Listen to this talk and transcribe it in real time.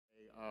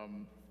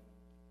Um,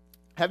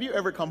 have you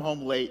ever come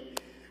home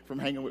late from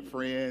hanging with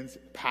friends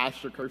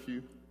past your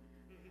curfew,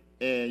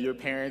 and your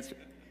parents,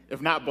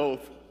 if not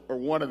both, or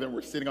one of them,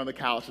 were sitting on the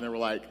couch and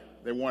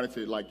they wanted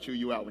to chew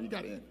you out when you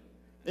got in?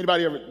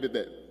 Anybody ever did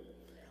that?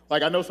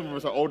 Like, I know some of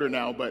us are older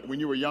now, but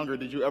when you were younger,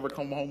 did you ever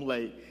come home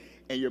late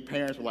and your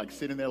parents were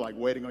sitting there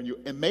waiting on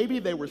you, and maybe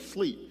they were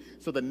asleep?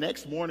 So the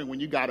next morning when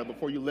you got up,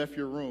 before you left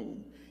your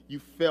room, you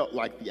felt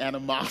the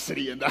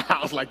animosity in the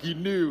house. You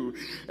knew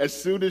as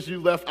soon as you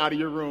left out of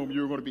your room,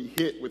 you were going to be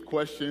hit with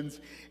questions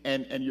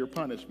and your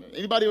punishment.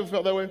 Anybody ever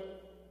felt that way?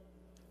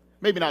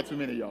 Maybe not too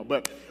many of y'all,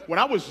 but when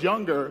I was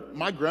younger,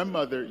 my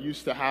grandmother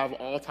used to have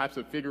all types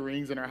of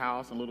figurines in her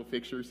house and little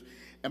fixtures,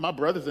 and my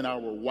brothers and I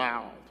were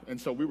wild. And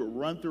so we would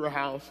run through her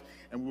house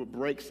and we would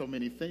break so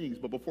many things.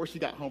 But before she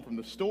got home from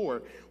the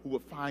store, we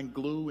would find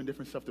glue and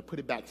different stuff to put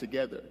it back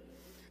together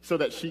so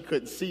that she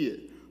couldn't see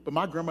it. But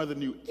my grandmother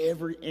knew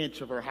every inch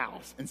of her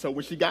house. And so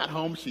when she got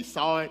home, she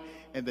saw it.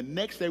 And the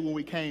next day when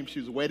we came, she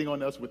was waiting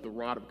on us with the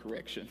rod of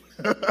correction.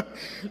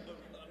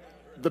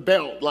 The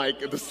belt,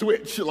 the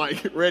switch,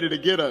 ready to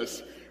get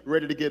us.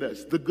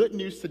 The good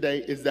news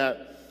today is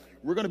that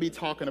we're going to be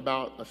talking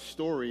about a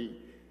story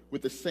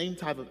with the same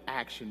type of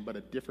action, but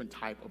a different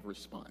type of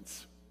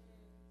response.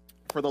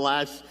 For the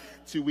last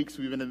 2 weeks,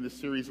 we've been in this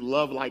series,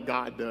 Love Like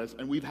God Does,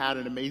 and we've had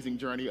an amazing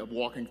journey of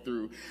walking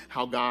through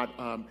how God,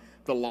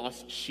 the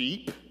lost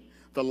sheep,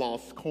 the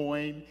lost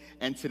coin,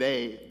 and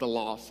today, the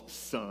lost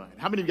son.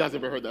 How many of you guys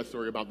ever heard that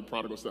story about the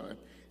prodigal son?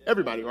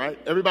 Everybody, right?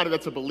 Everybody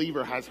that's a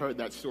believer has heard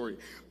that story.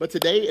 But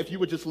today, if you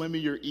would just lend me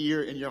your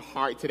ear and your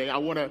heart today, I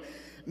want to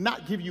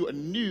not give you a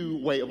new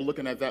way of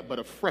looking at that, but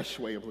a fresh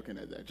way of looking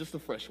at that. Just a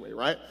fresh way,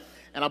 right?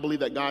 And I believe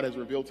that God has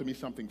revealed to me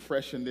something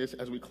fresh in this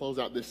as we close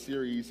out this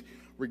series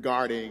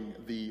regarding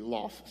the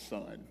lost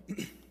son.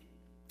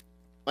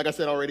 Like I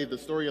said already, the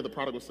story of the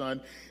prodigal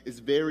son is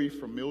very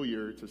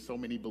familiar to so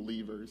many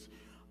believers,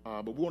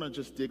 but we want to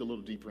just dig a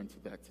little deeper into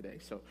that today.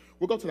 So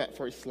we'll go to that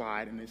first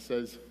slide, and it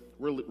says,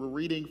 we're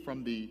reading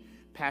from the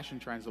Passion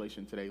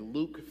Translation today.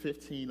 Luke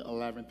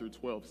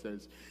 15:11-12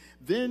 says,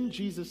 "Then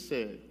Jesus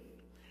said,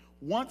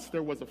 'Once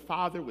there was a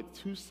father with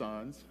 2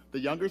 sons. The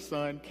younger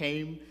son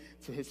came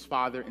to his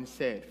father and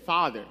said,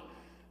 "Father,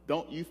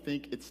 don't you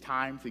think it's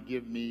time to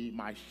give me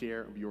my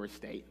share of your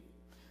estate?"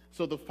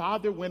 So the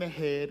father went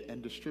ahead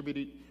and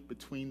distributed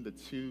between the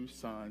 2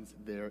 sons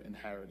their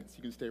inheritance."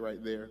 You can stay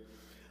right there.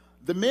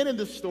 The man in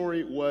this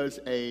story was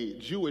a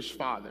Jewish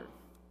father.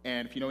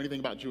 And if you know anything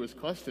about Jewish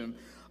custom,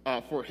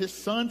 for his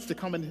sons to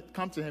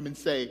come to him and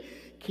say,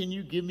 "Can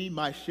you give me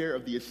my share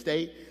of the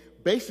estate?"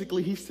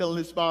 Basically, he's telling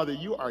his father,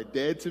 "You are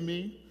dead to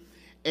me,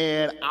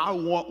 and I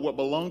want what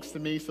belongs to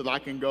me so that I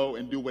can go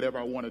and do whatever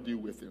I want to do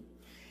with him."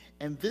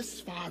 And this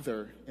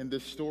father in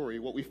this story,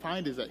 what we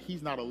find is that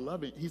he's not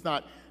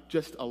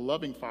just a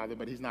loving father,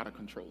 but he's not a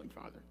controlling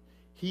father.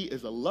 He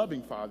is a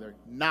loving father,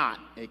 not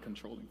a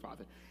controlling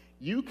father.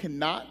 You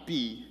cannot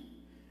be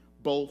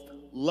both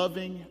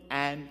loving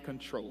and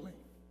controlling.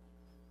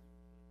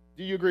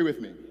 Do you agree with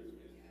me?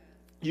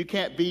 You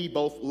can't be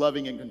both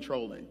loving and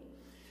controlling.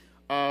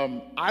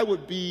 I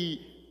would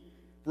be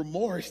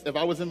remorse if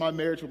I was in my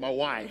marriage with my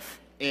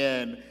wife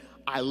and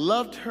I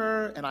loved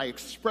her and I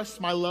expressed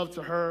my love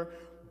to her,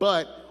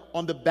 but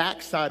on the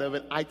backside of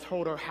it, I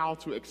told her how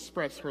to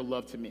express her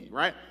love to me,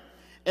 right?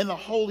 In the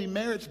holy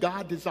marriage,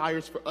 God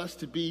desires for us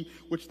to be,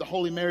 which the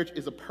holy marriage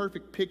is a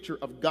perfect picture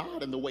of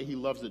God and the way he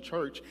loves the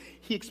church.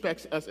 He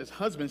expects us as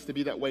husbands to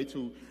be that way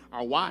to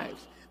our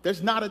wives.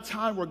 There's not a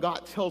time where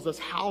God tells us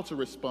how to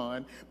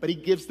respond, but he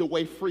gives the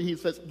way free. He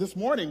says, this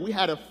morning we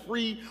had a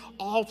free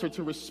altar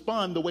to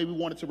respond the way we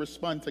wanted to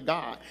respond to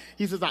God.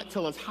 He does not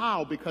tell us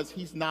how because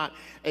he's not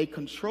a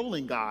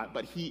controlling God,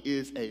 but he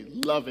is a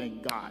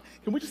loving God.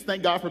 Can we just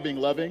thank God for being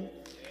loving?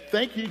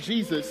 Thank you,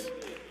 Jesus,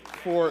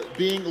 for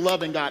being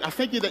loving God. I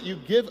thank you that you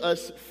give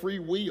us free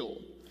will.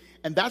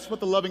 And that's what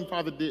the loving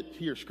father did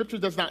here. Scripture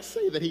does not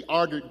say that he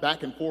argued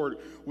back and forth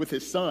with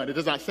his son. It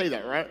does not say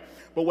that, right?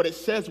 But what it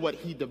says,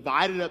 he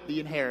divided up the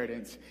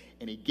inheritance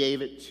and he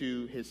gave it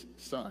to his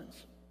sons.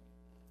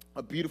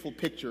 A beautiful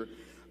picture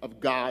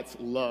of God's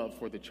love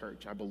for the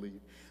church, I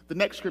believe. The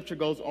next scripture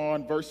goes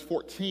on, verse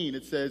 14.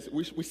 It says,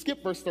 we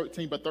skip verse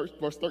 13, but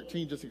verse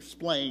 13 just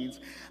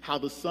explains how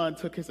the son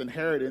took his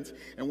inheritance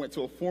and went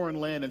to a foreign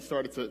land and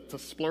started to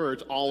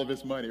splurge all of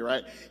his money,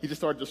 right? He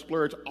just started to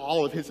splurge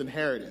all of his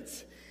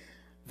inheritance.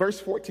 Verse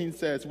 14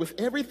 says, "With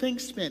everything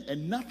spent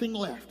and nothing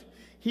left,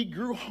 he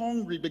grew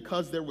hungry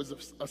because there was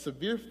a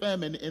severe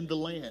famine in the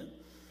land.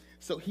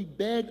 So he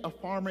begged a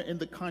farmer in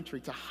the country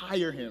to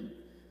hire him.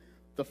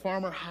 The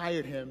farmer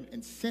hired him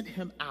and sent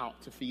him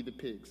out to feed the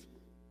pigs.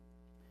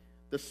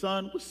 The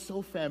son was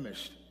so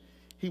famished,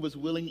 he was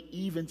willing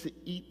even to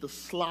eat the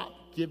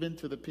slop given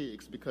to the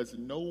pigs because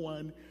no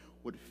one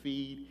would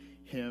feed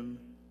him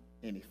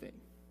anything."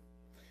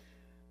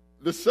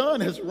 The son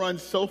has run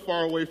so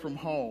far away from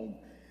home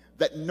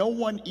that no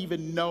one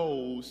even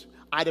knows.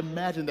 I'd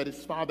imagine that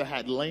his father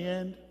had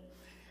land,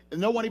 and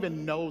no one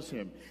even knows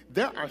him.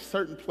 There are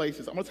certain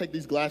places, I'm going to take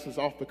these glasses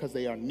off because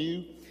they are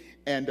new,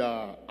 and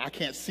I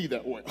can't see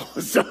that well.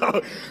 So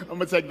I'm going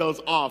to take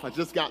those off. I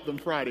just got them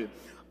Friday.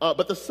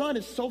 But the sun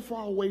is so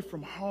far away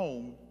from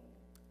home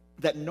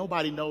that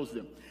nobody knows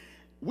them.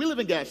 We live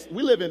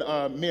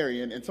in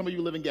Marion, and some of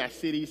you live in Gas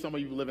City, some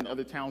of you live in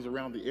other towns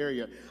around the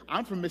area.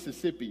 I'm from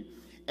Mississippi,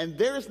 and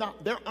there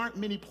aren't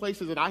many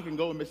places that I can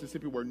go in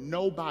Mississippi where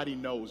nobody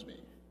knows me.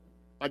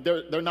 Like,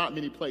 there are not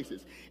many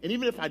places. And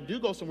even if I do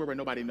go somewhere where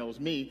nobody knows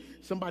me,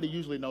 somebody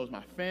usually knows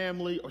my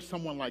family or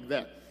someone like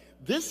that.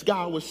 This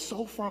guy was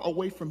so far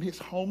away from his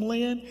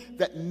homeland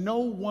that no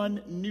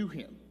one knew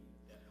him.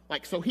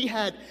 Like, so he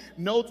had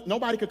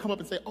nobody could come up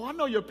and say, oh, I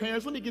know your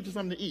parents, let me get you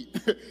something to eat.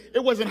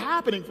 It wasn't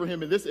happening for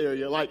him in this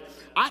area. Like,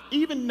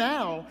 even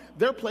now,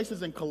 there are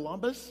places in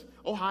Columbus,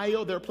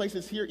 Ohio, there are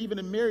places here, even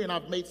in Marion,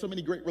 I've made so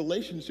many great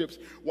relationships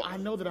where I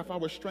know that if I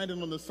was stranded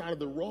on the side of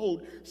the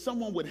road,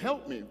 someone would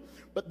help me.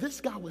 But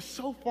this guy was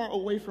so far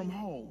away from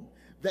home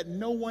that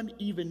no one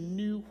even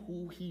knew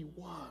who he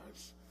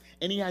was.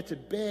 And he had to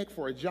beg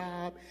for a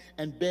job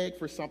and beg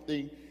for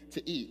something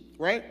to eat,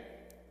 right?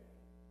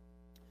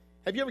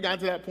 Have you ever gotten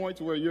to that point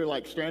where you're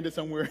like stranded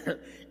somewhere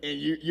and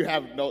you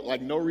have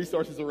no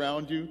resources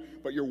around you,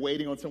 but you're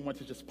waiting on someone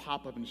to just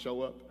pop up and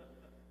show up?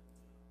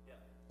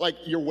 Like,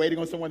 you're waiting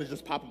on someone to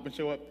just pop up and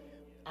show up?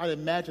 I'd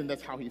imagine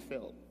that's how he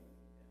felt.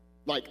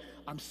 Like,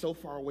 I'm so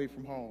far away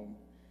from home.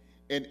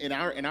 And in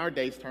our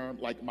day's term,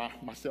 like, my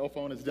cell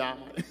phone has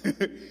died.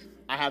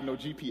 I have no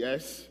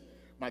GPS.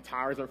 My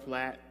tires are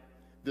flat.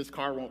 This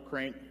car won't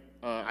crank.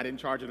 I didn't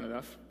charge it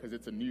enough because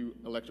it's a new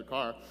electric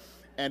car.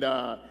 And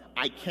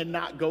I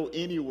cannot go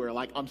anywhere.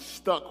 Like, I'm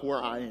stuck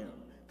where I am.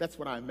 That's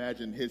what I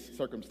imagine his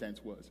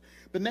circumstance was.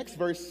 The next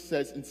verse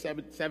says in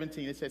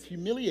 17, it says,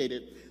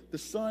 humiliated, the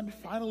son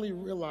finally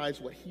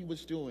realized what he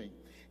was doing.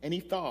 And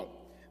he thought,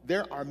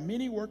 there are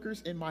many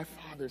workers in my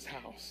father's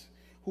house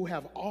who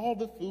have all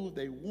the food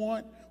they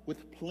want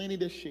with plenty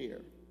to share.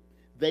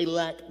 They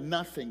lack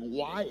nothing.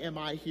 Why am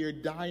I here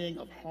dying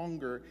of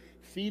hunger,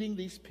 feeding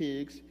these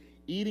pigs,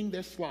 eating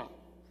their slop?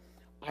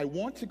 I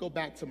want to go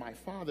back to my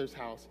father's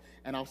house,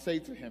 and I'll say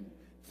to him,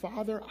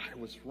 Father, I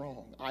was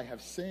wrong. I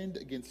have sinned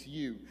against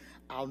you.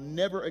 I'll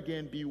never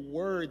again be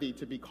worthy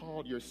to be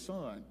called your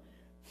son.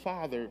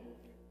 Father,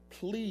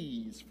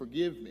 please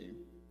forgive me.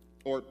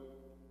 Or,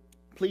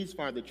 please,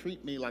 Father,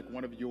 treat me like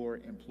one of your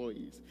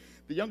employees.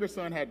 The younger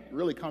son had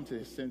really come to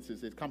his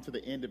senses. He'd come to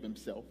the end of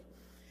himself.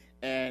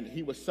 And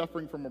he was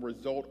suffering from a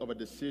result of a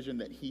decision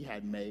that he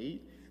had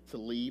made to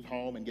leave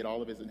home and get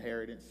all of his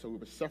inheritance. So he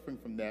was suffering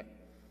from that.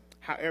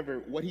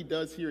 However, what he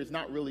does here is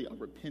not really a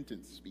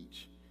repentance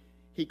speech.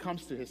 He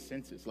comes to his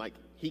senses. Like,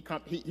 he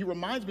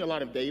reminds me a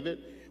lot of David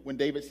when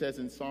David says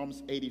in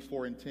Psalms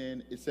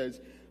 84:10, it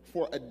says,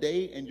 for a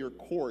day in your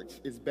courts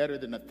is better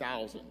than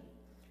 1,000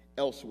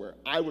 elsewhere.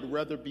 I would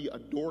rather be a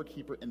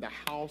doorkeeper in the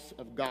house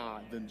of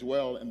God than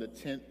dwell in the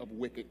tent of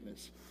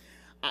wickedness.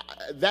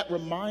 That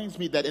reminds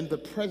me that in the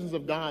presence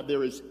of God,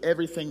 there is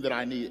everything that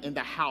I need in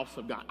the house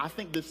of God. I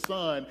think this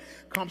son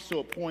comes to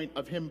a point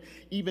of him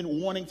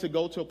even wanting to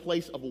go to a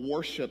place of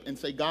worship and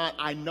say, God,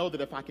 I know that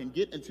if I can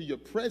get into your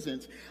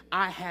presence,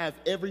 I have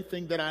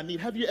everything that I need.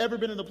 Have you ever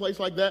been in a place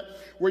like that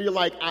where you're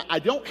like, I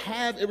don't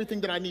have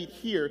everything that I need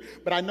here,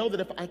 but I know that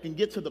if I can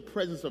get to the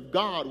presence of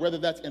God, whether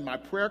that's in my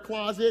prayer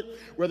closet,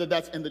 whether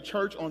that's in the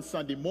church on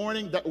Sunday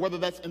morning, whether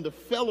that's in the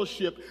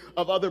fellowship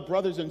of other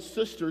brothers and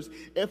sisters,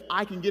 if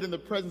I can get in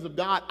the presence of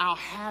God, I'll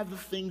have the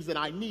things that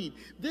I need.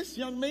 This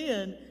young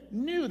man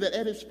knew that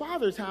at his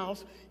father's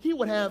house, he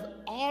would have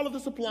all of the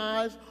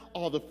supplies,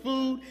 all the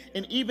food,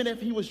 and even if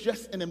he was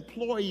just an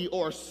employee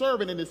or a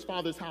servant in his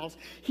father's house,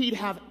 he'd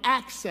have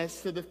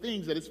access to the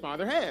things that his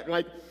father had.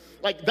 Like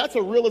that's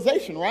a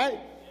realization, right?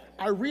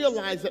 I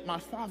realize that my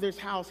father's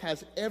house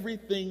has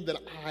everything that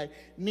I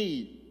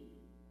need.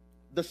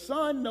 The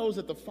son knows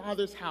that the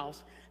father's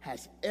house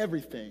has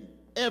everything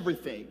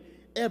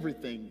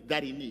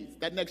that he needs.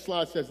 That next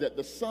slide says that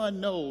the son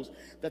knows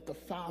that the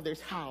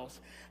father's house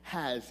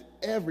has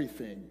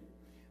everything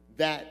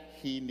that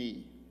he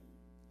needs.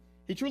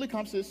 He truly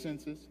comes to his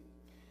senses.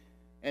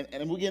 And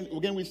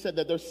again, we said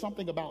that there's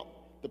something about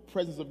the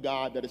presence of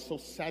God that is so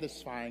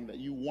satisfying that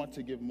you want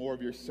to give more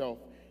of yourself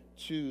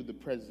to the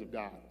presence of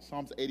God.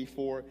 Psalms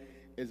 84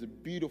 is a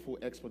beautiful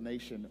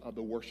explanation of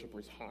the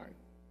worshiper's heart.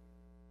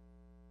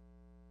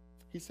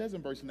 He says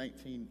in verse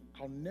 19,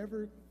 I'll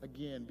never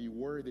again be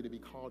worthy to be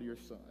called your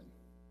son.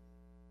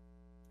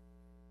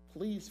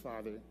 Please,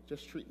 Father,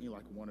 just treat me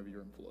like one of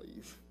your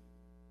employees.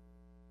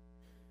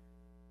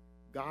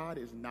 God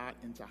is not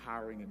into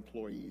hiring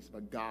employees,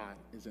 but God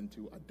is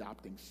into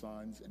adopting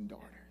sons and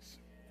daughters.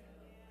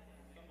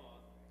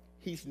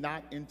 He's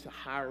not into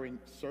hiring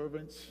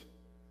servants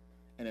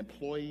and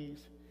employees,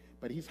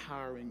 but he's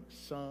hiring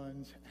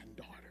sons and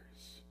daughters.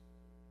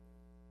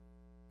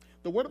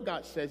 The Word of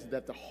God says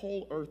that the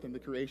whole earth and the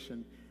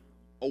creation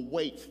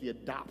awaits the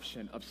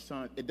adoption of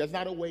sons. It does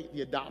not await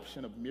the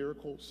adoption of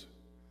miracles,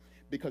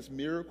 because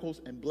miracles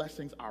and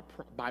blessings are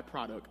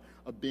byproduct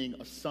of being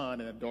a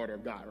son and a daughter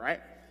of God, right?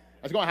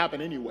 That's going to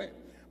happen anyway.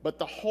 But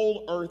the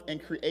whole earth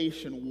and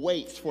creation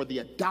waits for the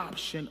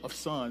adoption of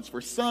sons, for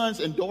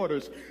sons and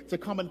daughters to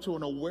come into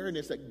an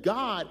awareness that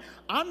God,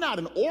 I'm not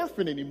an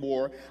orphan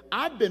anymore.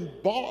 I've been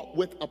bought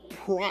with a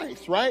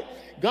price, right?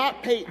 God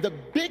paid the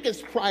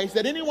biggest price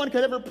that anyone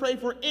could ever pay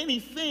for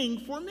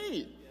anything for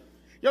me.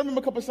 You remember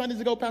a couple of Sundays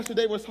ago, Pastor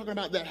Dave was talking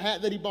about that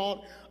hat that he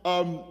bought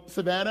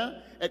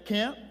Savannah at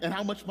camp and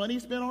how much money he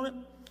spent on it?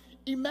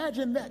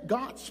 Imagine that,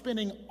 God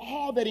spending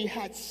all that he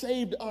had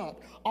saved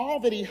up, all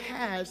that he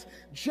has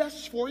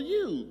just for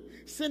you,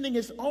 sending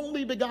his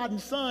only begotten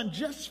son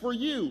just for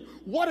you.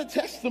 What a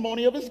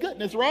testimony of his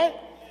goodness, right?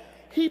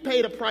 He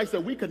paid a price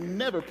that we could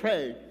never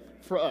pay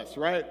for us,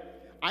 right?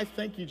 I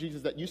thank you,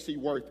 Jesus, that you see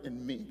worth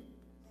in me.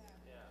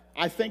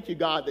 I thank you,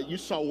 God, that you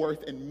saw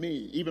worth in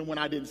me, even when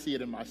I didn't see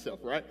it in myself,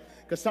 right?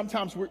 Because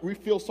sometimes we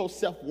feel so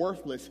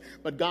self-worthless,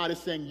 but God is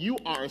saying, you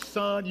are a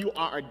son, you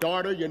are a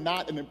daughter, you're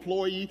not an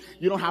employee,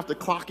 you don't have to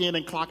clock in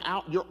and clock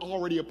out, you're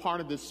already a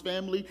part of this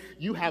family,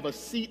 you have a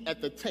seat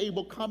at the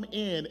table, come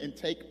in and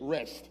take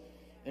rest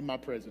in my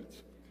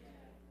presence.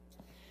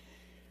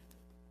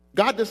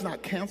 God does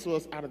not cancel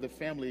us out of the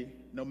family.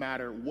 No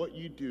matter what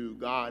you do,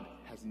 God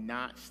has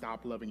not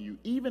stopped loving you.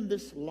 Even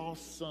this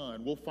lost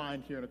son, we'll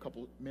find here in a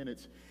couple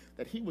minutes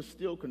that he was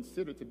still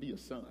considered to be a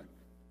son,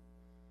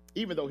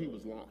 even though he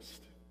was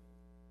lost.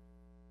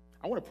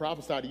 I want to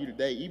prophesy to you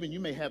today, even you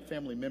may have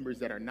family members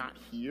that are not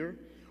here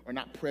or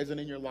not present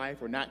in your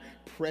life or not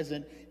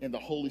present in the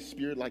Holy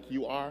Spirit like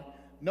you are.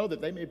 Know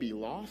that they may be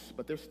lost,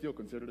 but they're still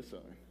considered a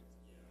son.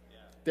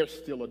 They're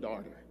still a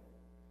daughter.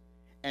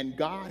 And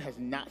God has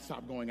not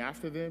stopped going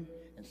after them,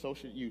 and so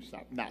should you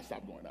not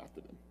stop going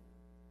after them.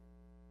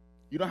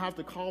 You don't have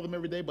to call them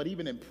every day, but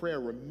even in prayer,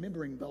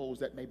 remembering those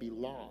that may be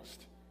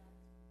lost,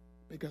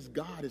 because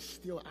God is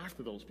still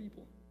after those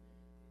people.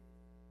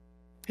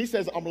 He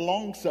says, I'm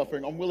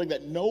long-suffering. I'm willing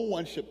that no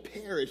one should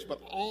perish, but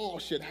all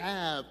should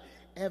have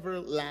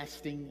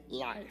everlasting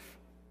life.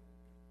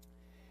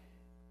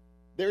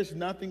 There's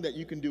nothing that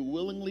you can do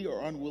willingly or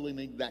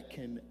unwillingly that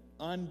can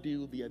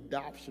undo the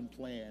adoption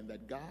plan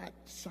that God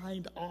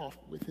signed off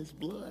with his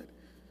blood.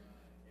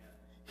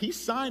 He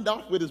signed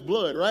off with his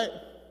blood, right?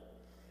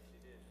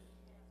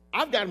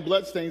 I've gotten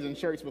bloodstains in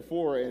church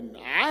before, and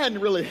I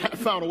hadn't really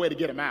found a way to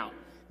get them out.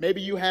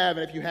 Maybe you have,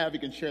 and if you have, you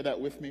can share that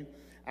with me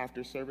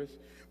after service.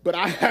 But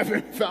I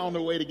haven't found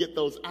a way to get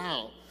those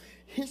out.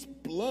 His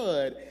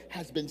blood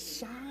has been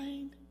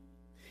signed.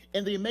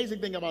 And the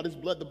amazing thing about his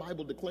blood, the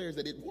Bible declares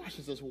that it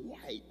washes us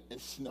white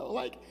as snow.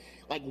 Like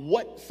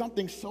what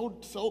something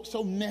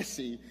so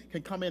messy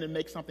can come in and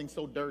make something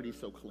so dirty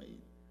so clean.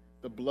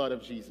 The blood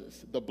of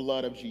Jesus, the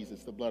blood of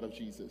Jesus, the blood of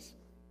Jesus.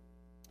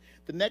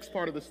 The next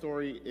part of the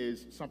story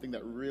is something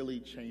that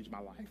really changed my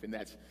life, and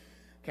that's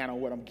kind of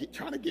what I'm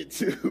trying to get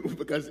to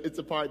because it's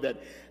a part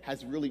that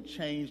has really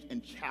changed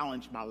and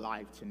challenged my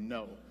life to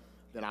know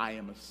that I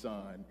am a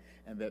son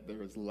and that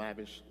there is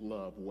lavish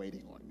love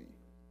waiting on me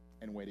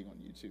and waiting on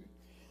you too.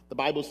 The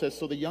Bible says,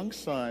 so the young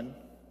son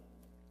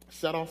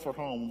set off for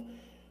home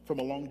from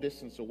a long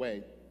distance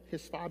away.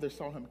 His father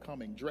saw him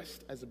coming,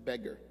 dressed as a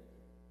beggar.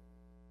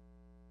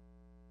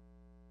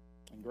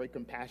 And great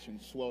compassion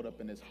swelled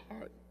up in his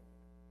heart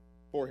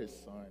for his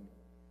son,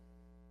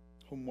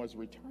 whom was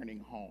returning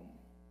home.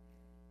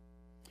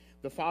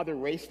 The father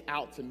raced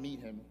out to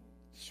meet him,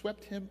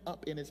 swept him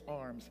up in his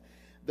arms.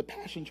 The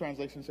Passion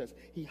Translation says,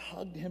 he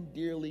hugged him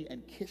dearly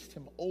and kissed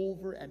him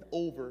over and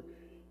over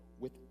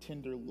with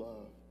tender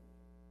love.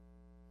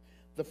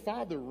 The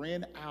father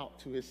ran out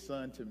to his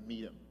son to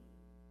meet him.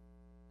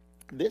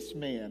 This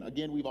man,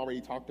 again, we've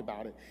already talked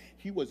about it,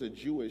 he was a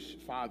Jewish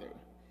father.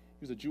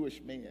 He was a Jewish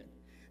man.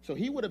 So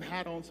he would have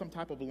had on some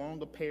type of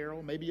long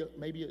apparel, maybe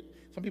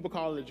some people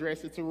call it a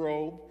dress, it's a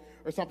robe,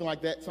 or something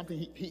like that.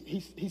 Something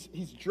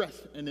he's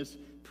dressed in his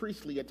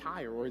priestly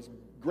attire or his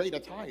great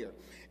attire.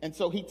 And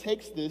so he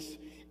takes this,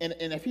 and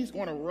if he's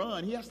going to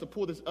run, he has to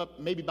pull this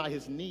up maybe by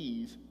his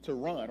knees to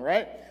run,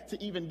 right?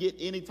 To even get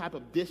any type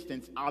of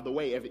distance out of the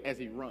way as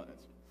he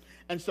runs.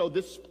 And so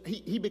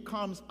he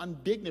becomes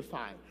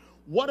undignified.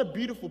 What a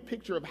beautiful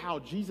picture of how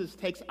Jesus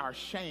takes our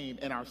shame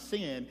and our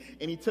sin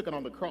and he took it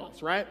on the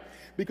cross, right?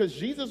 Because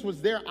Jesus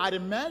was there. I'd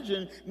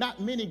imagine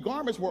not many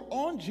garments were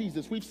on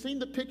Jesus. We've seen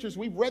the pictures.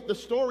 We've read the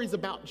stories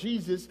about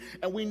Jesus,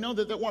 and we know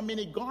that there weren't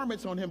many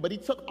garments on him, but he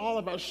took all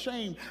of our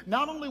shame.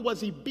 Not only was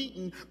he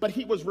beaten, but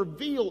he was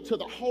revealed to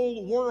the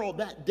whole world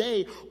that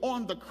day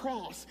on the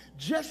cross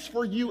just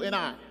for you and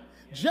I.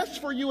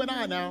 Just for you and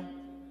I now.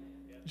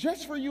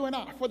 Just for you and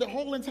I. For the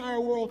whole entire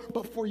world,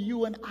 but for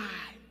you and I.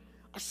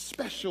 A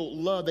special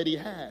love that he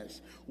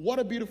has. What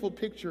a beautiful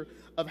picture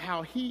of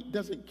how he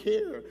doesn't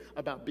care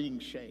about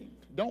being shamed.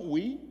 Don't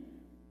we?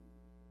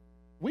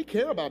 We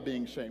care about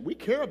being shamed. We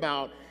care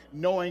about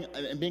knowing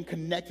and being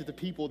connected to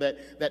people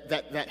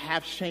that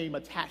have shame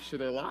attached to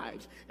their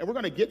lives. And we're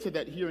going to get to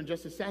that here in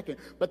just a second.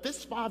 But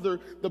this father,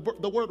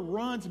 the word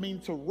runs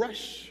means to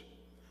rush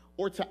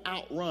or to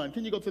outrun.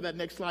 Can you go to that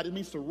next slide? It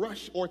means to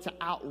rush or to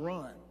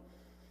outrun.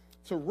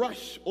 To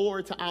rush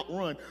or to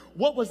outrun.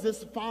 What was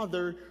this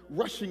father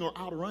rushing or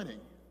outrunning?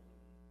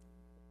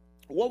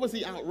 What was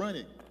he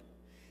outrunning?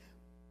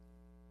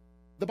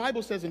 The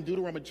Bible says in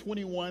Deuteronomy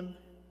 21,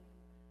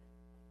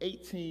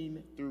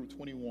 18 through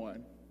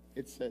 21,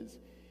 it says,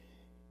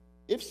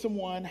 if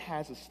someone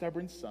has a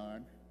stubborn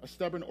son, a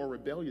stubborn or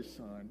rebellious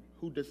son,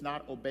 who does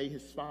not obey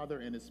his father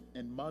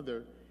and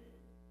mother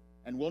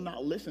and will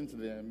not listen to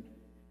them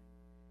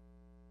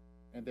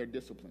and their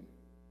discipline,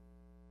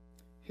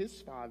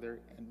 his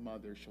father and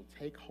mother shall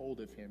take hold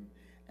of him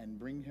and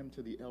bring him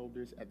to the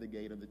elders at the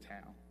gate of the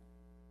town.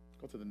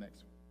 Go to the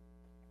next one.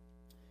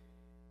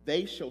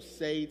 They shall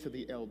say to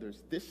the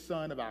elders, this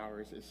son of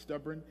ours is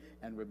stubborn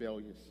and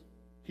rebellious.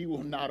 He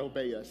will not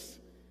obey us.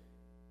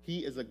 He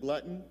is a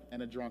glutton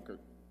and a drunkard.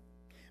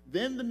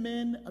 Then the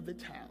men of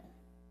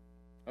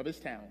his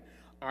town,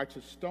 are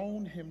to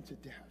stone him to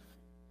death.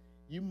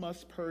 You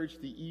must purge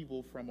the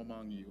evil from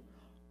among you.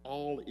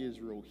 All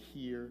Israel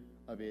hear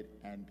of it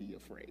and be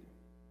afraid.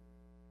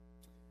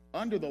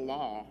 Under the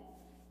law,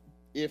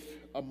 if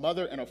a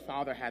mother and a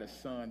father had a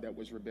son that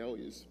was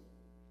rebellious,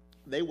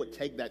 they would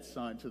take that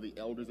son to the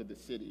elders of the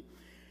city,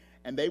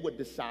 and they would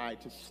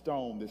decide to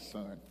stone this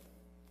son.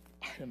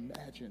 I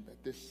imagine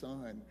that this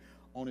son,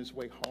 on his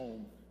way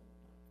home,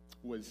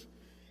 was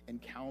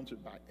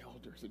encountered by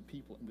elders and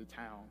people in the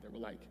town that were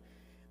like,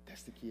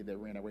 that's the kid that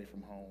ran away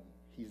from home.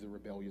 He's the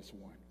rebellious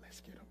one.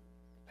 Let's get him.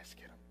 Let's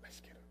get him.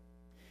 Let's get him.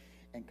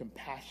 And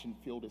compassion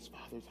filled his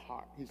father's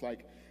heart. He's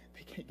like,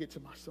 they can't get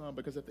to my son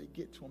because if they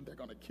get to him, they're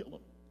going to kill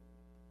him.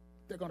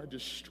 They're going to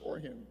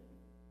destroy him.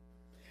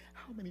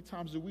 How many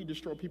times do we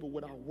destroy people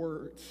with our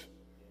words?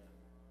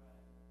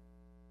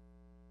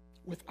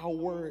 With our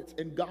words.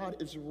 And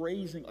God is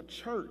raising a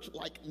church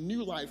like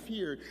New Life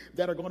here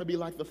that are going to be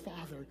like the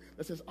father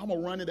that says, I'm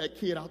going to run to that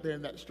kid out there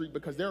in that street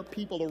because there are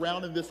people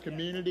around in this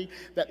community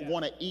that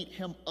want to eat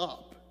him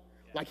up.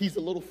 Like he's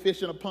a little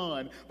fish in a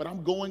pond, but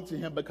I'm going to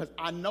him because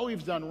I know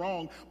he's done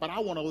wrong, but I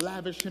want to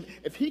lavish him.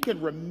 If he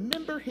can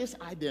remember his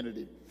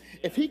identity,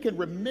 if he can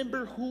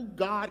remember who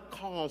God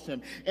calls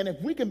him, and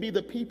if we can be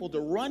the people to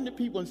run to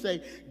people and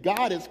say,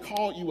 God has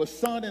called you a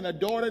son and a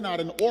daughter, not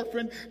an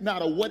orphan,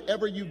 not a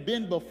whatever you've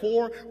been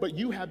before, but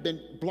you have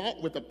been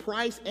bought with a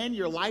price and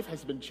your life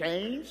has been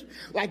changed.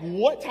 Like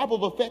what type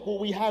of effect will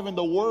we have in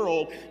the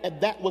world if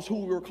that was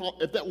who we were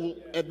called, if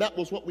that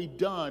was what we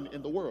done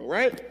in the world,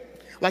 right?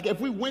 Like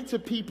if we went to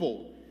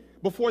people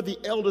before the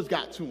elders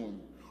got to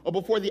them, or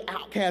before the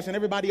outcasts and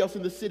everybody else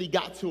in the city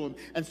got to them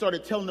and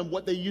started telling them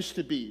what they used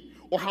to be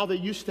or how they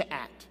used to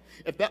act.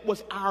 If that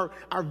was our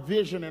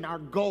vision and our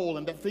goal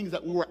and the things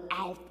that we were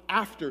out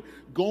after,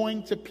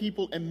 going to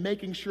people and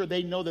making sure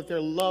they know that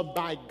they're loved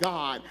by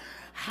God,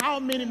 how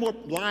many more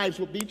lives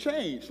would be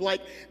changed?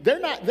 Like they're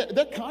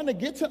kind of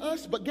get to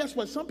us, but guess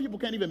what? Some people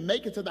can't even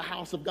make it to the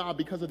house of God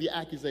because of the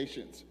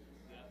accusations.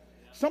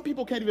 Some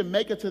people can't even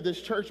make it to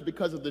this church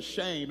because of the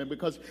shame and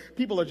because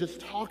people are just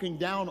talking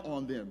down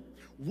on them.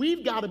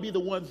 We've got to be the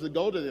ones to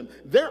go to them.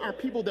 There are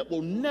people that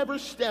will never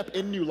step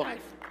in New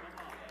Life.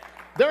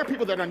 There are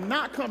people that are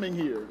not coming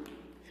here,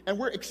 and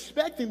we're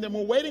expecting them.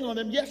 We're waiting on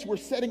them. Yes, we're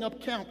setting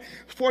up camp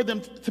for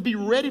them to be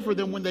ready for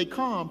them when they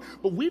come,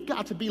 but we've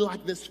got to be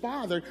like this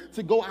father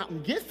to go out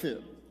and get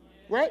them,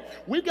 right?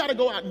 We've got to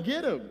go out and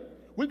get them.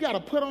 We've got to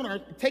put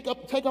on take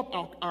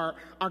up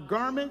our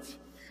garments.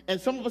 And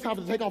some of us have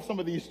to take off some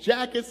of these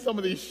jackets, some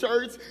of these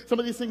shirts, some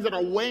of these things that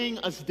are weighing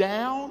us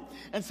down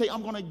and say,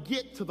 I'm going to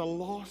get to the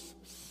lost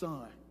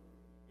son.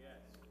 Yes.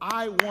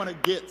 I want to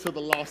get to the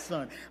lost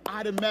son.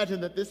 I'd imagine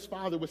that this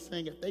father was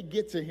saying if they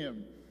get to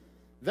him,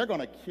 they're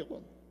going to kill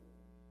him.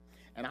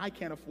 And I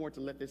can't afford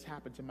to let this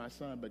happen to my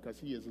son because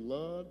he is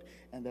loved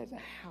and there's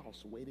a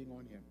house waiting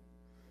on him.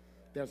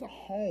 There's a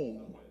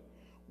home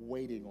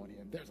waiting on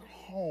him. There's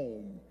a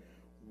home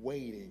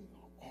waiting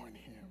on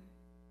him.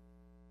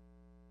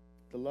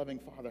 The loving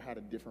father had a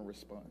different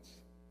response.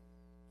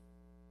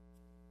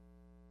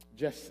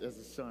 Just as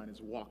the son is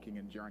walking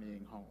and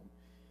journeying home,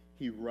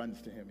 he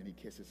runs to him and he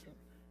kisses him.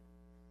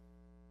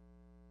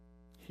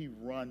 He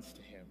runs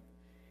to him.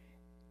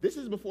 This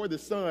is before the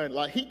son,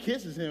 like he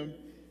kisses him.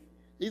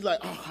 He's like,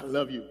 oh, I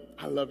love you.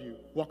 I love you.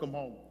 Welcome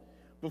home.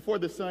 Before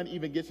the son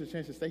even gets a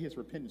chance to say his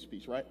repentance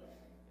speech, right?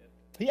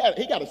 He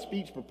got a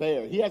speech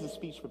prepared. He has a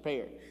speech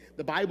prepared.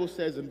 The Bible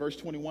says in verse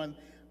 21,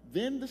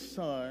 then the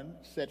son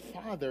said,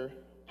 Father,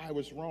 I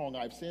was wrong.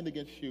 I've sinned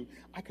against you.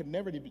 I could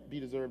never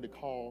be deserved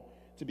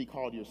to be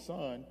called your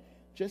son.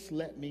 Just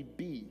let me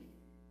be.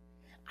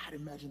 I'd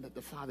imagine that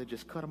the father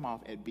just cut him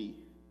off at B.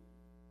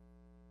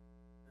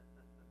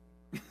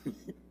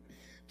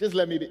 Just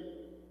let me be.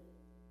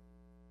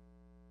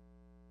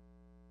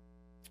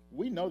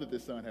 We know that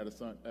this son had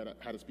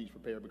a speech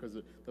prepared because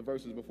the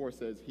verses before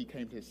says he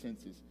came to his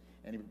senses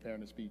and he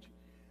prepared a speech.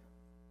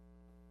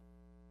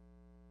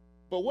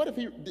 But what if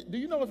do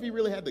you know if he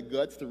really had the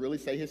guts to really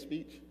say his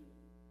speech?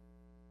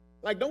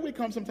 Like, don't we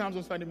come sometimes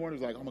on Sunday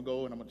mornings like, I'm going to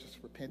go and I'm going to just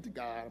repent to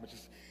God. I'm going to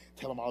just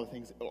tell him all the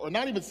things. Or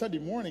not even Sunday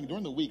morning,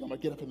 during the week. I'm going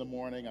to get up in the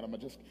morning and I'm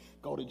going to just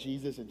go to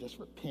Jesus and just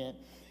repent.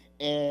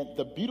 And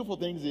the beautiful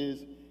thing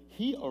is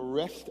he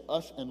arrests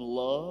us in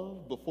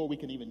love before we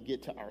can even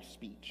get to our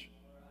speech.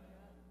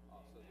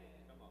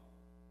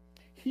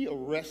 He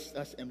arrests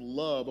us in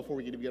love before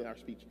we can even get to our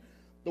speech.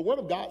 The Word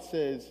of God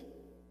says,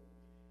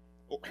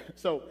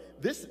 so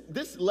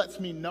this lets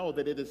me know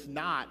that it is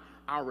not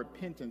our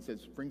repentance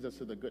that brings us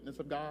to the goodness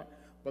of God,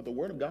 but the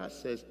Word of God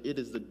says it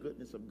is the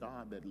goodness of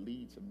God that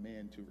leads a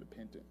man to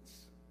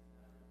repentance.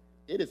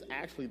 It is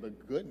actually the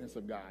goodness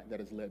of God that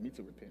has led me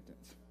to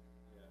repentance.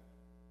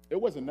 It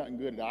wasn't nothing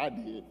good that I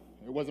did.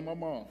 It wasn't my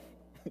mom.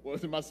 It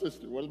wasn't my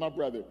sister. It wasn't my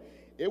brother.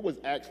 It was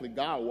actually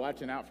God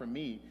watching out for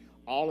me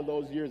all of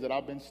those years that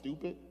I've been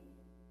stupid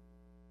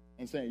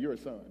and saying, you're a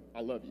son.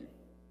 I love you.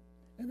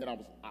 And then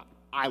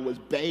I was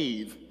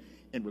bathed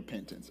in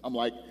repentance. I'm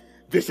like,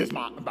 this is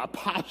my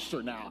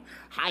posture now.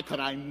 How could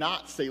I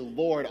not say,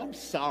 Lord, I'm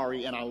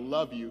sorry and I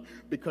love you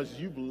because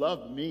you've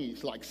loved me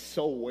like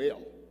so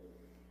well.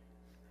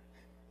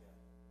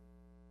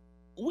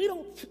 We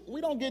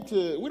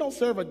don't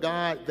serve a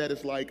God that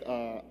is like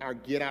our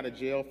get out of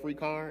jail free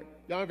card.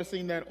 Y'all ever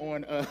seen that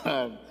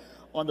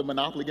on the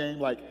Monopoly game,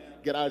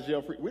 like get out of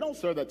jail free? We don't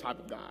serve that type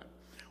of God.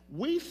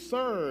 We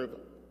serve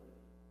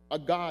a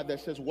God that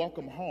says,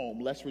 welcome home,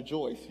 let's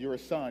rejoice. You're a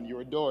son,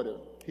 you're a daughter.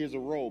 Here's a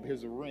robe,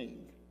 here's a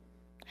ring.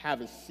 Have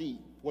a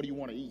seat. What do you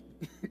want to eat?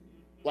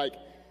 Like,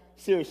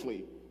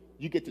 seriously,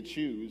 you get to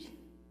choose.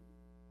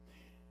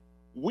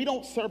 We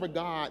don't serve a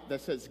God that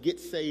says, get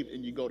saved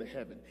and you go to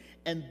heaven.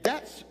 And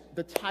that's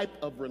the type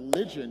of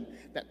religion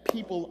that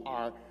people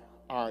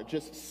are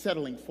just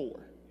settling for.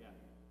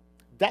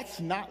 That's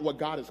not what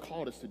God has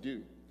called us to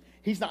do.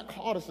 He's not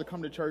called us to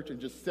come to church and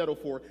just settle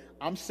for,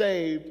 I'm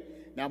saved,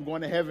 now I'm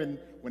going to heaven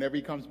whenever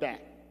he comes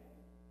back.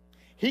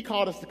 He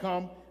called us to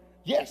come,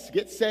 yes,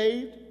 get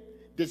saved,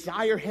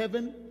 desire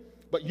heaven,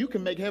 but you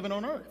can make heaven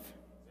on earth.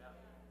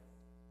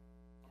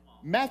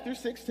 Matthew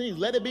 16,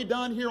 let it be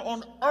done here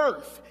on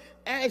earth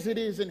as it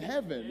is in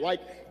heaven.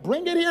 Like,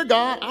 bring it here,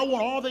 God. I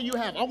want all that you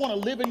have. I want to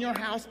live in your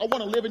house. I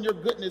want to live in your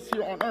goodness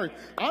here on earth.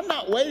 I'm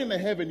not waiting to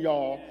heaven,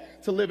 y'all,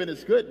 to live in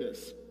his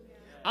goodness.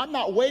 I'm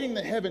not waiting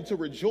to heaven to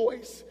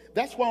rejoice.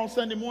 That's why on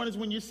Sunday mornings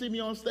when you see me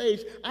on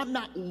stage, I'm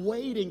not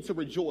waiting to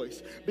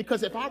rejoice.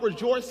 Because if I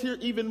rejoice here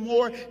even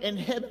more in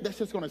heaven, that's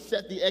just going to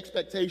set the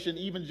expectation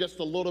even just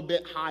a little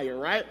bit higher,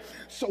 right?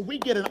 So we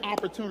get an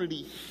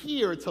opportunity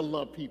here to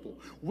love people.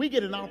 We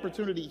get an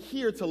opportunity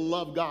here to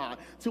love God,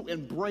 to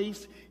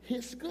embrace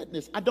his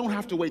goodness. I don't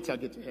have to wait till I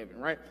get to heaven,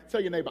 right?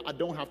 Tell your neighbor, I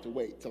don't have to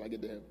wait till I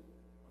get to heaven.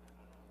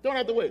 Don't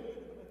have to wait.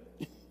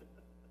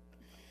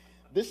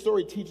 This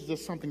story teaches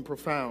us something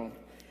profound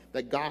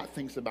that God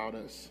thinks about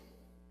us.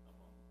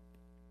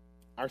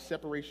 Our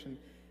separation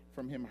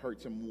from him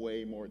hurts him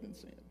way more than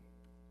sin.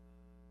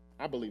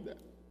 I believe that.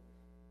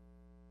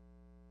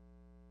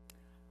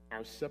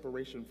 Our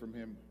separation from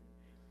him.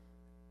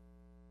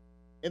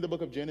 In the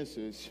book of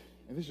Genesis,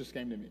 and this just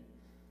came to me,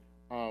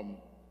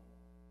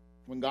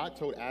 when God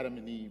told Adam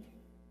and Eve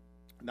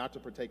not to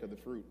partake of the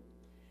fruit,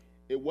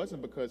 it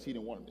wasn't because he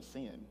didn't want them to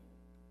sin.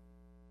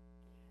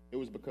 It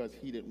was because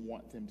he didn't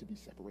want them to be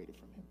separated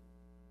from him.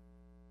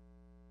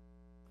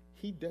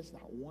 He does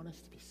not want us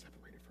to be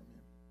separated from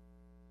him.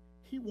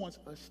 He wants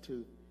us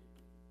to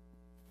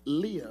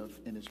live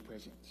in his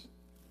presence.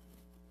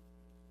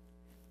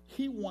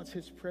 He wants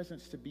his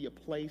presence to be a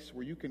place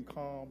where you can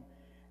come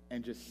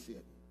and just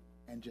sit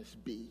and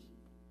just be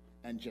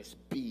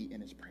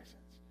in his presence.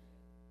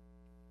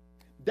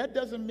 That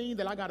doesn't mean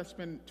that I got to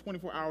spend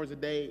 24 hours a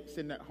day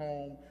sitting at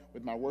home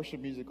with my worship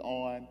music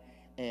on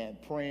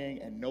and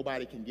praying and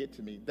nobody can get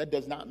to me. That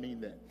does not mean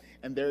that.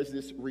 And there's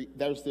this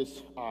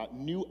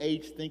new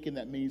age thinking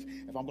that means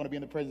if I'm going to be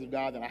in the presence of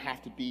God, then I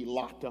have to be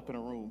locked up in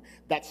a room.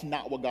 That's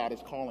not what God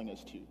is calling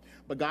us to.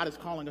 But God is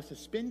calling us to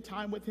spend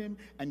time with him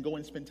and go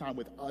and spend time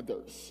with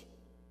others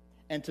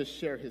and to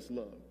share his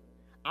love.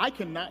 I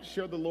cannot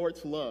share the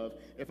Lord's love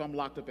if I'm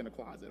locked up in a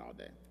closet all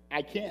day.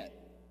 I can't.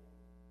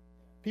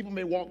 People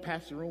may walk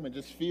past the room and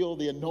just feel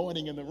the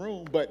anointing in the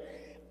room, but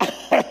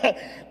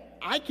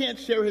I can't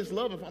share his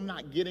love if I'm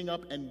not getting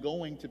up and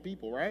going to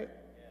people, right?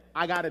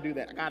 I got to do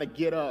that. I got to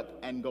get up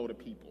and go to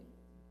people.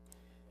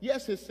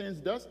 Yes,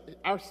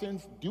 our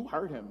sins do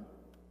hurt him.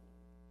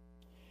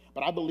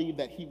 But I believe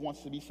that he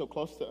wants to be so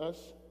close to us.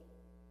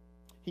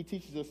 He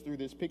teaches us through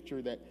this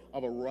picture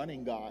of a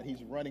running God.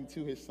 He's running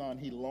to his son.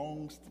 He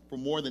longs for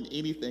more than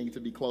anything to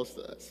be close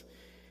to us.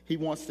 He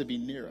wants to be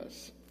near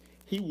us.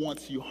 He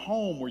wants you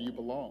home where you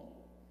belong.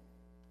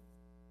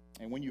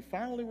 And when you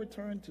finally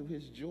return to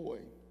his joy,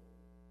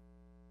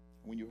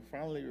 when you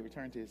finally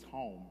return to his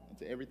home and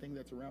to everything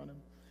that's around him,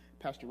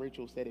 Pastor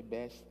Rachel said it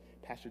best.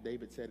 Pastor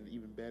David said it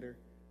even better.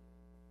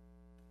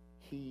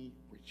 He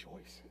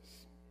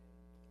rejoices.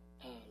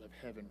 All of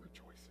heaven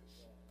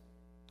rejoices.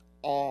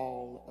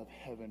 All of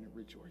heaven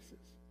rejoices.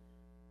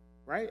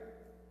 Right?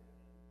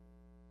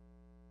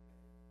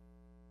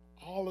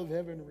 All of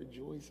heaven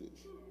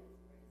rejoices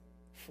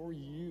for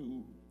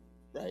you.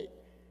 Right?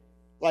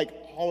 Like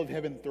all of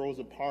heaven throws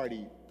a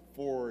party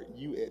for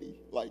you, Eddie.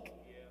 Like,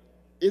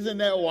 isn't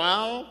that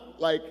wild?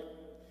 Like,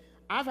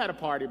 I've had a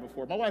party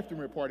before. My wife threw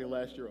me a party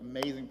last year,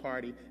 amazing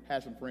party,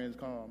 had some friends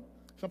come.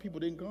 Some people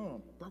didn't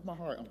come. Broke my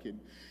heart. I'm kidding.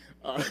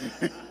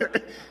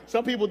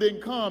 Some people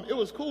didn't come. It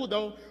was cool,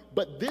 though.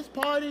 But this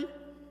party,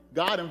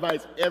 God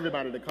invites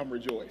everybody to come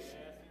rejoice.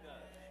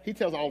 He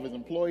tells all of his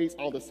employees,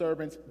 all the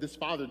servants, this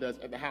father does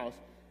at the house,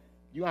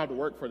 you don't have to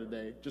work for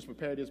today. Just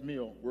prepare this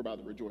meal. We're about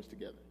to rejoice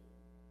together.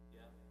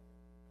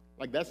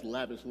 Like, that's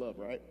lavish love,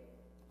 right?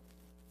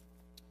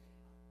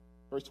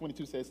 Verse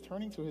 22 says,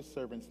 turning to his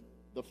servants,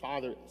 the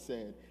father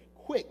said,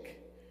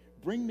 quick,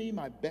 bring me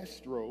my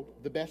best robe,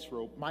 the best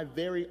robe, my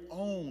very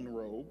own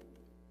robe,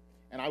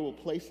 and I will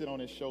place it on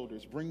his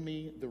shoulders. Bring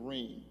me the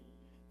ring,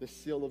 the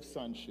seal of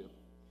sonship,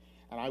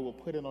 and I will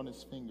put it on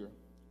his finger.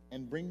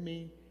 And bring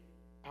me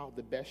out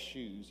the best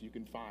shoes you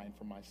can find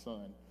for my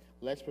son.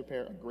 Let's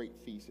prepare a great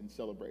feast and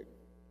celebrate.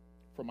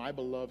 For my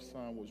beloved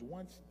son was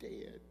once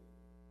dead,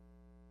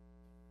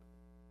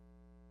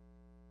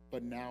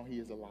 but now he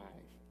is alive.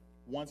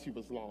 Once he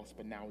was lost,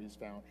 but now he's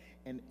found.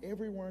 And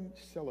everyone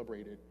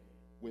celebrated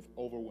with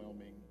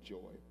overwhelming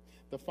joy.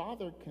 The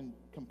father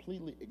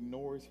completely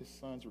ignores his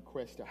son's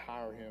request to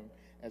hire him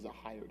as a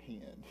hired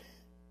hand.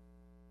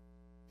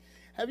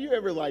 Have you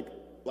ever like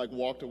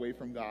walked away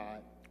from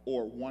God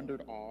or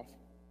wandered off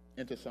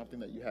into something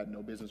that you had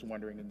no business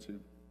wandering into?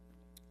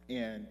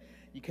 And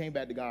you came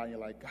back to God and you're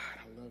like, God,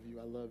 I love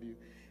you,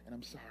 and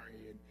I'm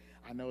sorry, and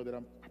I know that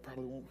I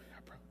probably won't.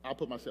 I'll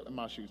put myself in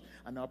my shoes.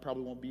 I know I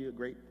probably won't be a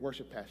great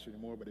worship pastor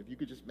anymore, but if you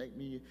could just make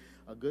me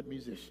a good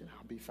musician,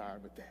 I'll be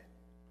fine with that.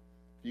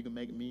 If you can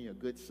make me a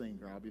good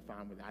singer, I'll be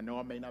fine with it. I know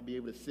I may not be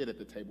able to sit at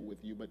the table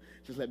with you, but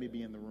just let me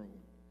be in the room.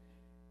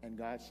 And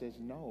God says,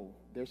 no,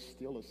 there's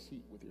still a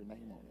seat with your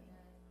name on it.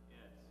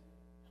 Yes.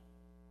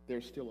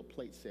 There's still a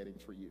plate setting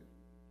for you.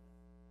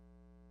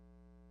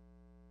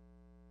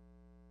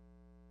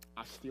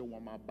 I still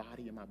want my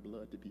body and my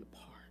blood to be a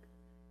part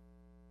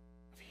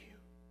of you.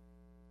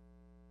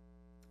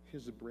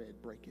 Here's the bread,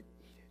 break it,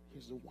 eat it.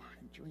 Here's the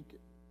wine, drink it.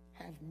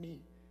 Have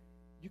me.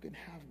 You can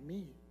have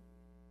me.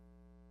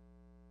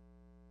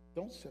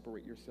 Don't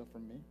separate yourself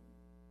from me.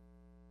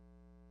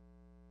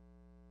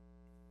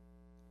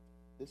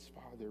 This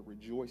father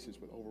rejoices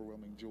with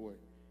overwhelming joy.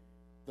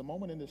 The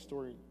moment in this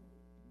story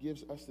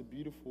gives us the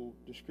beautiful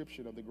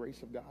description of the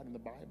grace of God in the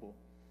Bible.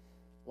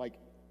 Like,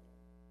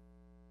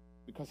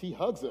 because he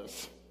hugs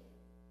us.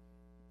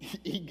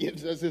 He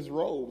gives us his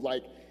robe.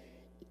 Like,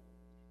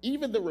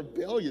 even the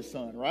rebellious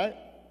son, right?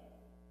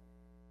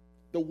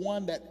 The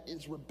one that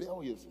is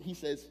rebellious, he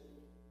says,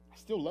 I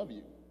still love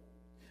you.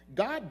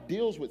 God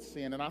deals with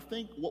sin, and I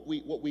think what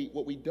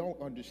we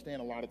don't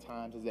understand a lot of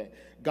times is that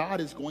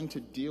God is going to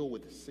deal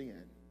with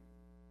sin.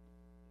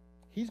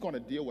 He's going to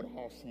deal with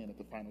all sin at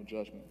the final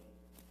judgment.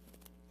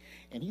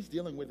 And he's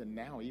dealing with it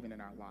now, even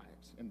in our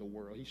lives, in the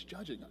world. He's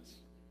judging us.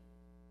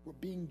 We're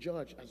being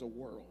judged as a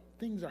world.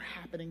 Things are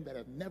happening that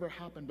have never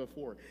happened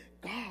before.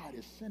 God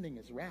is sending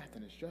his wrath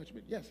and his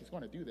judgment. Yes, he's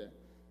going to do that.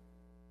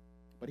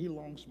 But he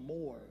longs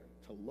more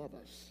to love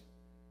us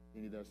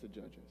than he does to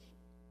judge us.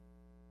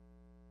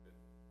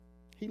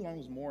 He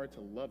longs more to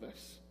love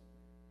us.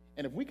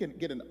 And if we can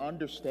get an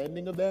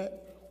understanding of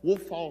that, we'll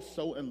fall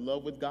so in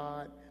love with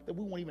God that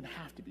we won't even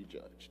have to be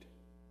judged.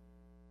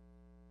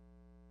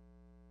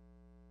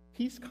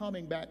 He's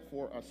coming back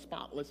for a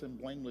spotless and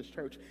blameless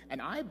church.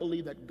 And I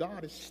believe that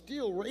God is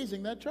still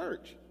raising that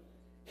church.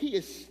 He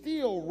is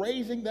still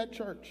raising that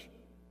church.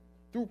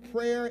 Through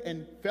prayer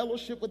and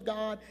fellowship with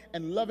God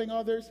and loving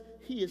others,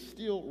 he is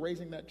still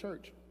raising that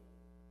church.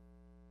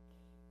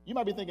 You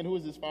might be thinking, who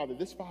is this father?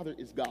 This father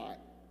is God.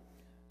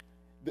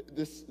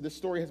 This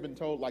story has been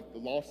told like the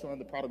lost son,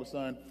 the prodigal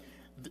son.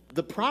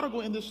 The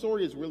prodigal in this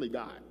story is really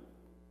God.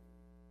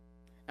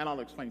 And I'll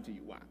explain to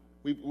you why.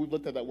 We've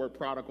looked at that word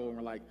prodigal and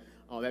we're like,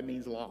 oh, that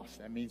means lost.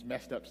 That means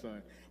messed up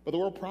son. But the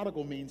word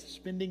prodigal means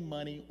spending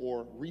money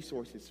or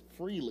resources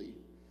freely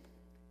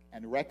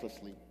and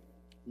recklessly,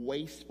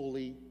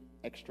 wastefully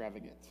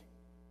extravagant.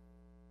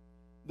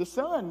 The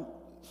son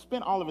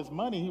spent all of his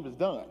money, he was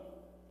done.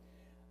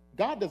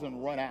 God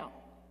doesn't run out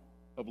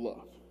of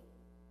love.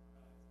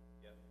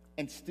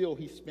 And still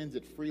he spends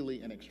it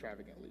freely and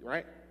extravagantly,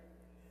 right?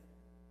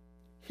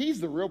 He's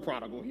the real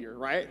prodigal here,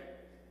 right?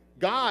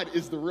 God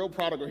is the real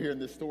prodigal here in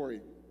this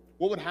story.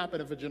 What would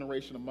happen if a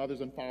generation of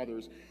mothers and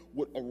fathers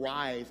would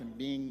arise and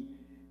begin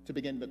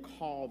to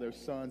call their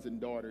sons and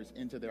daughters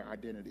into their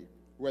identity,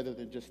 rather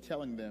than just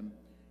telling them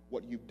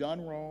what you've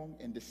done wrong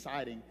and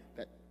deciding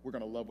that we're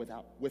going to love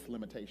with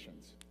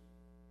limitations?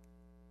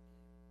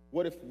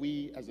 What if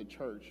we as a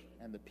church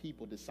and the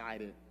people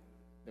decided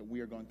that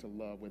we are going to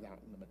love without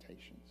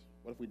limitations?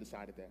 What if we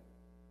decided that?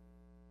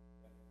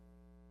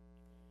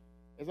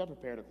 As I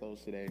prepare to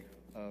close today,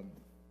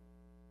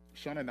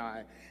 Sean and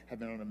I have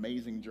been on an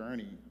amazing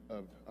journey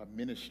of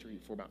ministry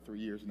for about 3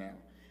 years now.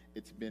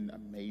 It's been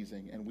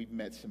amazing, and we've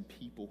met some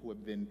people who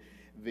have been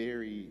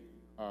very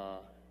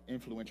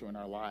influential in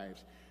our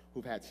lives,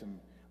 who've had some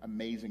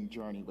amazing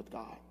journey with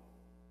God,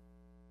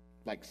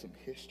 like some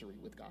history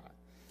with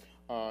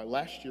God.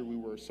 Last year, we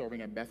were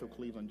serving at Bethel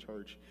Cleveland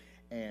Church,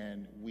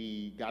 and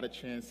we got a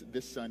chance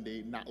this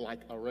Sunday, not like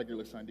a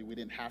regular Sunday. We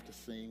didn't have to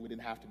sing. We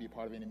didn't have to be a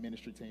part of any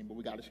ministry team, but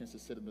we got a chance to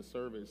sit in the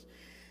service.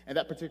 And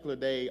that particular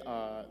day,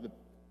 the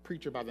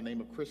preacher by the name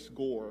of Chris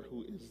Gore,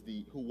 who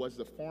was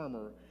the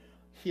former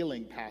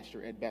healing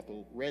pastor at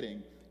Bethel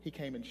Redding. He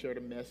came and shared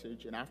a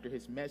message, and after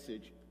his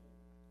message,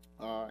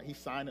 he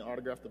signed and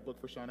autographed the book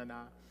for Sean and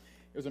I.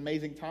 It was an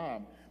amazing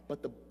time,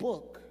 but the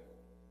book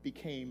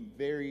became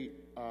very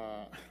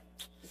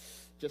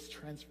just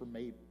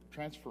transforming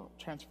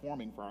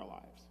for our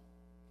lives.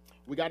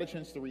 We got a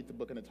chance to read the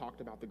book, and it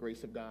talked about the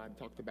grace of God,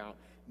 talked about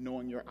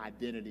knowing your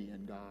identity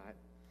in God.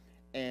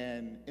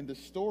 And in the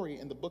story,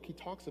 in the book, he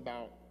talks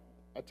about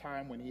a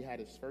time when he had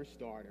his first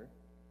daughter,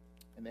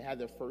 and they had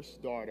their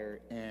first daughter,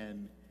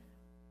 and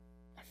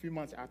a few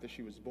months after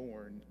she was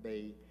born,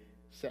 they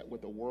sat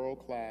with a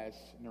world-class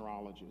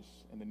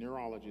neurologist, and the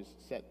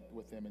neurologist sat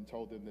with them and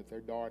told them that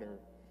their daughter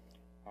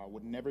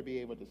would never be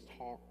able to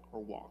talk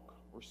or walk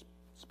or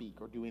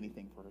speak or do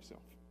anything for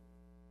herself.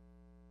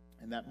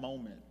 In that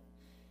moment,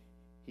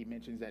 he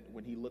mentions that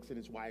when he looks at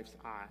his wife's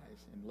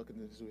eyes and looking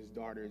into his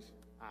daughter's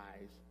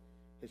eyes,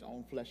 his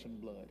own flesh and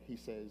blood, he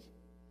says,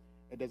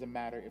 it doesn't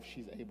matter if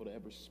she's able to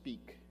ever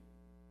speak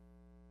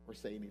or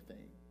say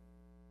anything,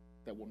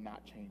 that will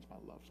not change my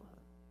love for her.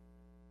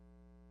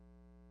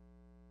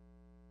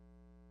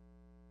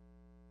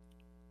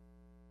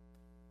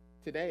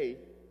 Today,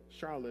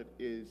 Charlotte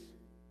is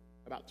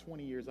about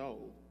 20 years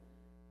old,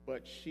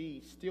 but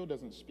she still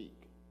doesn't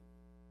speak.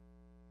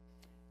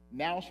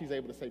 Now she's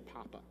able to say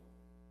Papa.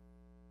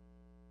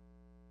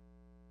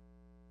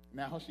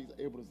 Now she's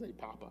able to say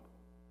Papa.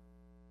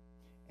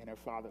 And her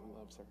father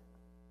loves her.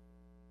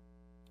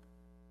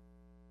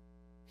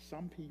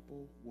 Some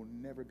people will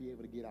never be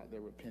able to get out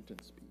their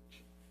repentance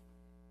speech.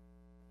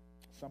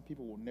 Some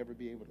people will never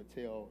be able to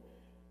tell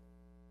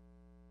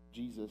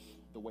Jesus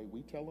the way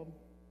we tell him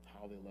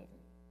how they love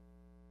him.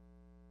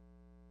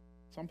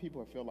 Some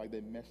people feel like they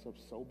messed up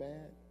so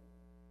bad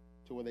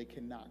to where they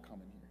cannot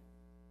come in here.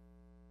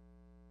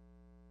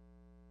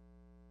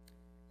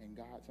 And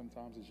God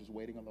sometimes is just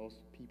waiting on those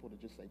people to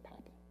just say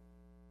Papa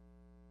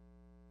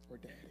or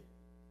Daddy.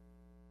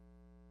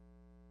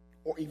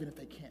 Or even if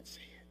they can't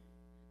say it,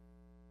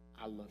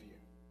 I love you.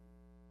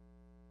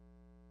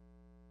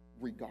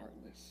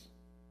 Regardless.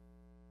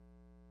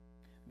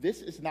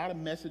 This is not a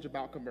message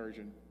about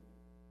conversion.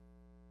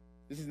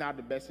 This is not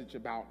a message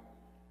about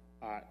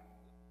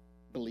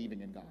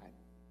believing in God.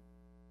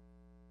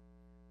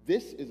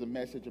 This is a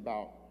message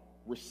about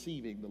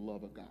receiving the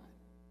love of God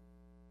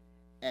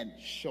and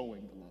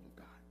showing the love of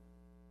God.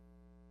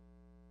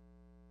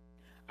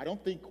 I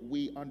don't think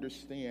we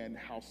understand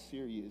how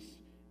serious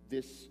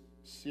this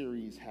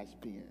series has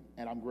been,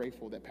 and I'm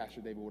grateful that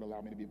Pastor David would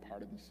allow me to be a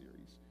part of this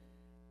series.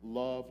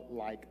 Love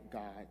like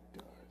God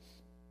does.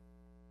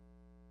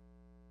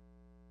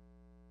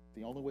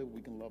 The only way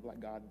we can love like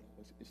God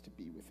does is to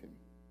be with him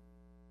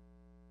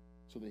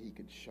so that he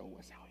can show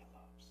us how he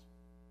loves.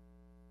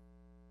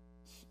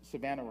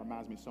 Savannah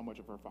reminds me so much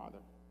of her father,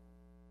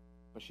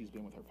 but she's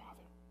been with her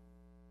father.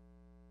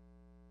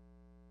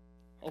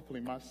 Hopefully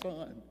my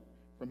son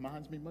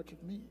reminds me much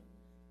of me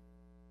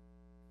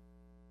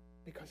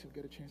because he'll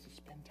get a chance to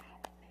spend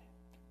time with me.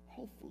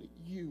 Hopefully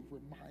you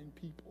remind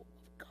people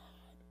of God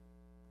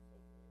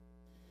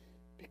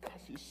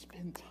because you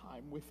spend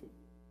time with him.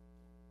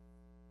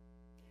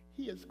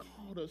 He has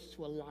called us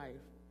to a life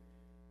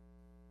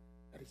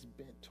that is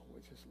bent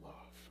towards his love.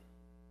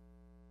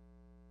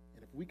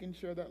 And if we can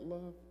share that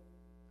love,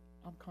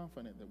 I'm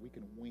confident that we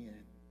can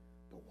win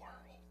the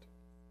world.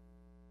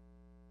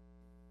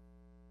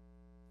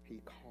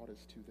 He called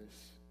us to this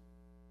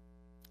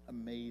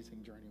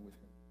amazing journey with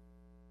him.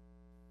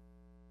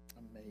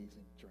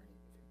 Amazing journey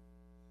with him.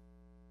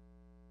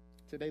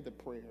 Today, the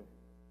prayer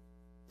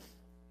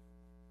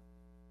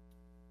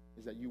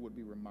is that you would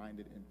be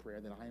reminded in prayer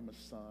that I am a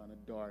son, a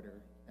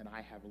daughter, and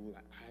I have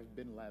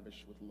been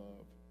lavished with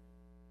love.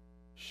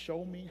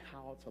 Show me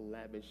how to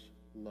lavish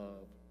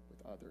love with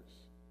others.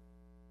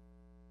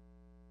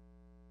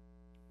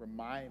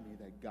 Remind me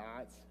that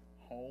God's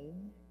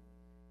home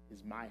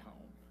is my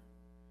home,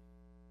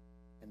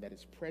 and that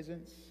his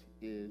presence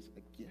is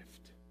a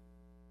gift.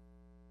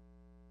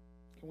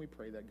 Can we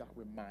pray that God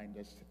remind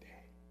us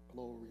today,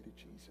 glory to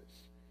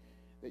Jesus,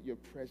 that your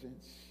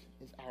presence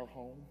is our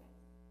home?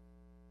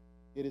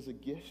 It is a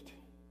gift,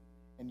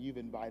 and you've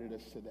invited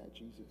us to that,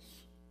 Jesus.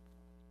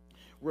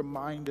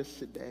 Remind us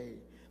today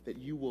that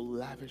you will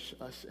lavish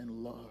us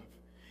in love,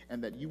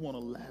 and that you want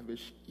to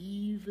lavish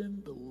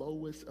even the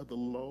lowest of the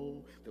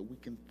low that we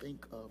can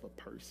think of a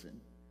person.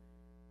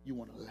 You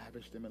want to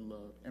lavish them in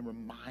love, and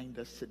remind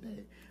us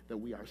today that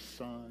we are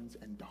sons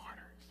and daughters.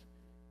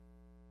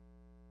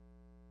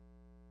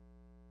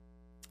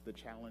 The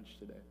challenge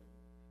today.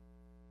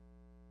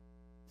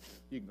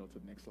 You can go to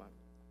the next slide.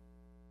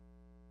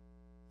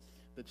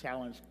 The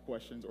challenge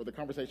questions, or the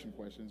conversation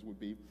questions, would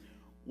be,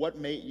 what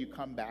made you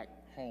come back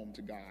home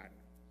to God?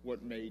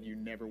 What made you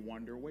never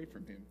wander away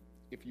from him,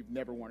 if you've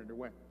never wandered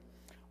away?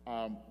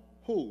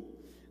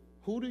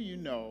 Who do you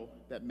know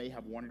that may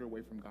have wandered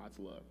away from God's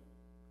love?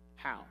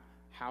 How?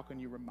 How can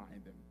you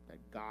remind them that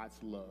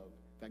God's love,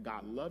 that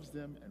God loves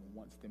them and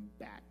wants them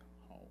back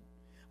home?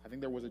 I think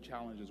there was a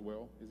challenge as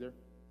well. Is there?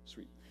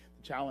 Sweet.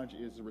 The challenge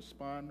is to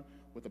respond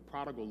with a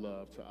prodigal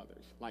love to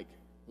others, like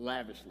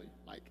lavishly,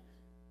 like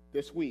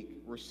this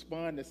week,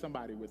 respond to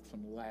somebody with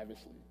some lavish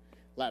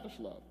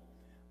love.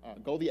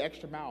 Go the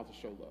extra mile to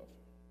show love.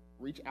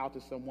 Reach out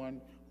to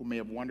someone who may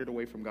have wandered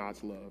away from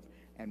God's love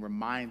and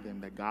remind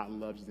them that God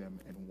loves them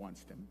and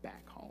wants them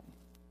back home.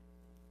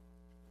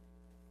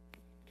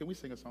 Can we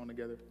sing a song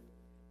together?